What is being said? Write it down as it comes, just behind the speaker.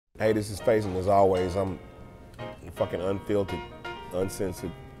Hey, this is Face, and as always, I'm fucking unfiltered, uncensored,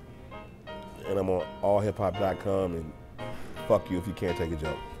 and I'm on AllHipHop.com, and fuck you if you can't take a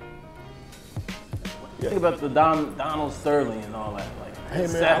joke. Think about the Donald Sterling and all that. Like, hey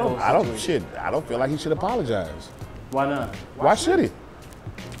man, I don't feel like he should apologize. Why not? Why should he?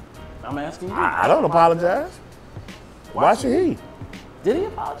 I'm asking you. I don't apologize. Why should he? Did he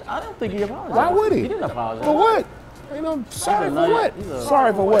apologize? I don't think he apologized. Why would he? He didn't apologize. For what? Ain't no sorry for what?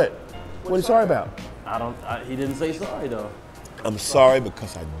 Sorry for what? What are you sorry about? He didn't say sorry though. I'm sorry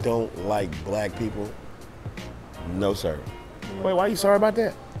because I don't like black people. No sir. Yeah. Wait, why are you sorry about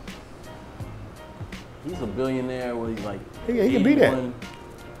that? He's a billionaire. What he's like? He can be that.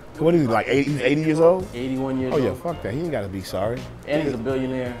 What is he like? 80 years old? 81 years old. Oh yeah, fuck that. He ain't got to be sorry. And he's a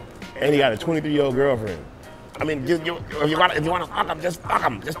billionaire. And he got a 23-year-old girlfriend. I mean, if you want to fuck him, just fuck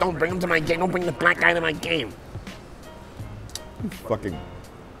him. Just don't bring him to my game. Don't bring the black guy to my game. You fucking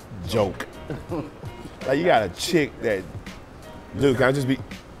joke. Like you got a chick that, dude, can I just be?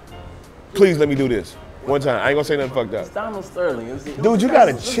 Please let me do this one time. I ain't gonna say nothing fucked up. It's Donald Sterling. Dude, you got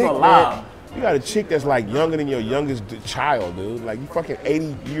a chick, man. You got a chick that's like younger than your youngest child, dude. Like you fucking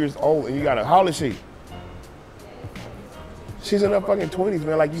 80 years old and you got a, how old is she? She's in her fucking 20s,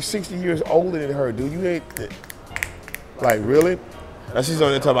 man. Like you 60 years older than her, dude. You ain't, like really? Now she's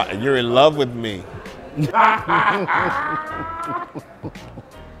on there talking about, you're in love with me.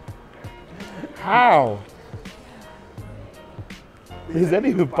 How? Is that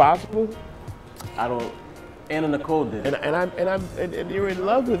even possible? I don't. Anna Nicole did. And you're in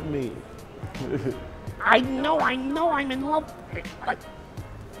love with me. I know, I'm in love. Like,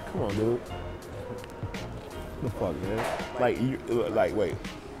 come on, dude. The fuck, man? Like, wait,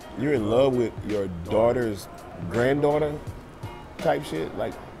 you're in love with your daughter's granddaughter, type shit?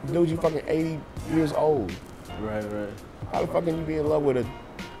 Like, dude, you fucking 80 years old. Right. How the fuck can you be in love with a?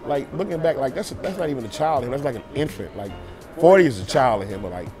 Like, looking back, like that's not even a child. That's like an infant. Like, 40 is a child in him,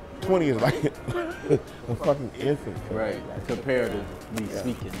 but like 20 is like a fucking infant. Right. Comparatively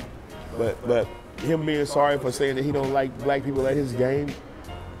speaking. But him being sorry for saying that he don't like black people at his game,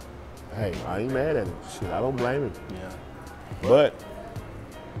 hey, I ain't mad at him. Shit, I don't blame him. Yeah. But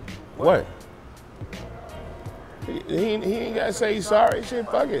what? He ain't gotta say he's sorry. Shit,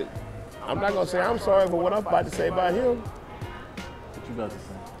 fuck it. I'm not gonna say I'm sorry for what I'm about to say about him. What you about to say?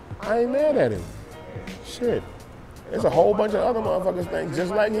 I ain't mad at him. Shit. There's a whole bunch of other motherfuckers think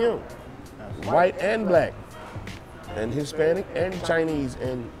just like him. White and black. And Hispanic and Chinese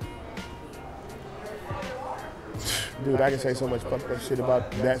and dude, I can say so much fucked up shit about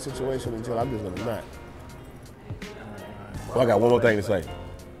that situation until I'm just gonna not. Well, I got one more thing to say.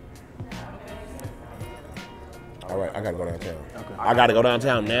 All right, I gotta go downtown. Okay. I gotta go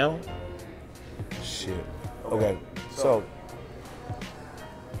downtown now? Shit. Okay, so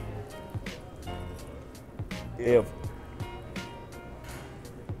if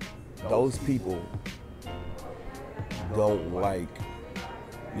those people don't like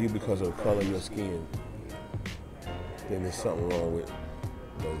you because of the color of your skin, then there's something wrong with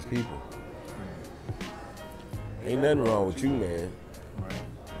those people. Ain't nothing wrong with you, man.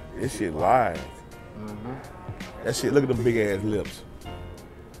 This shit live. That shit, look at them big ass lips.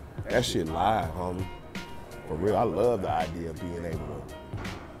 That shit live, homie. For real, I love the idea of being able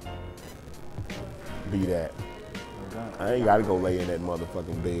to be that. I ain't gotta go lay in that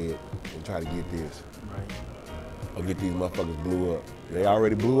motherfucking bed and try to get this. Or get these motherfuckers blew up. They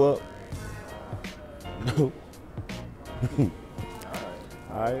already blew up. All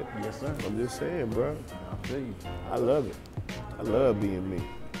right. Yes, sir. I'm just saying, bro. I feel you. I love it. I love being me.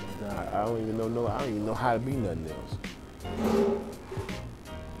 I don't even know how to be nothing else.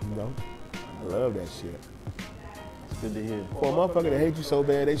 You know? I love that shit. It's good to hear. For a motherfucker that hate you so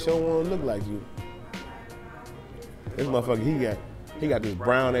bad, they sure want to look like you. This motherfucker, he got this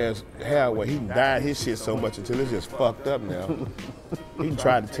brown ass hair where he dyed his shit so much until it's just fucked up now. He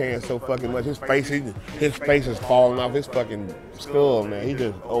tried to tan so fucking much. His face is falling off his fucking skull, man. He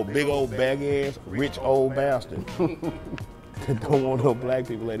just big old baggy ass, rich old bastard. Don't want no black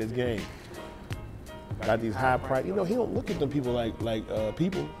people at his game. Got these high price. You know, he don't look at them people like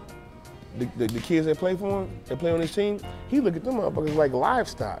people. The kids that play for him, that play on his team, he look at them motherfuckers like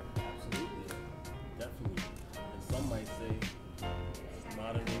livestock. Definitely. And some might say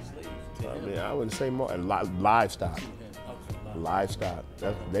modern day slaves. I mean, I wouldn't say more livestock. Livestock.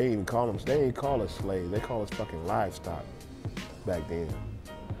 They ain't call us slaves. They call us fucking livestock back then.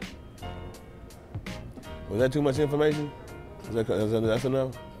 Was that too much information? That's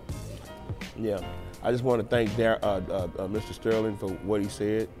enough? Yeah. I just want to thank Mr. Sterling for what he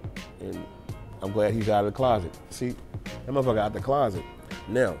said, and I'm glad he's out of the closet. See, that motherfucker out the closet.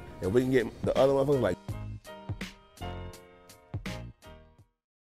 Now, if we can get the other motherfuckers like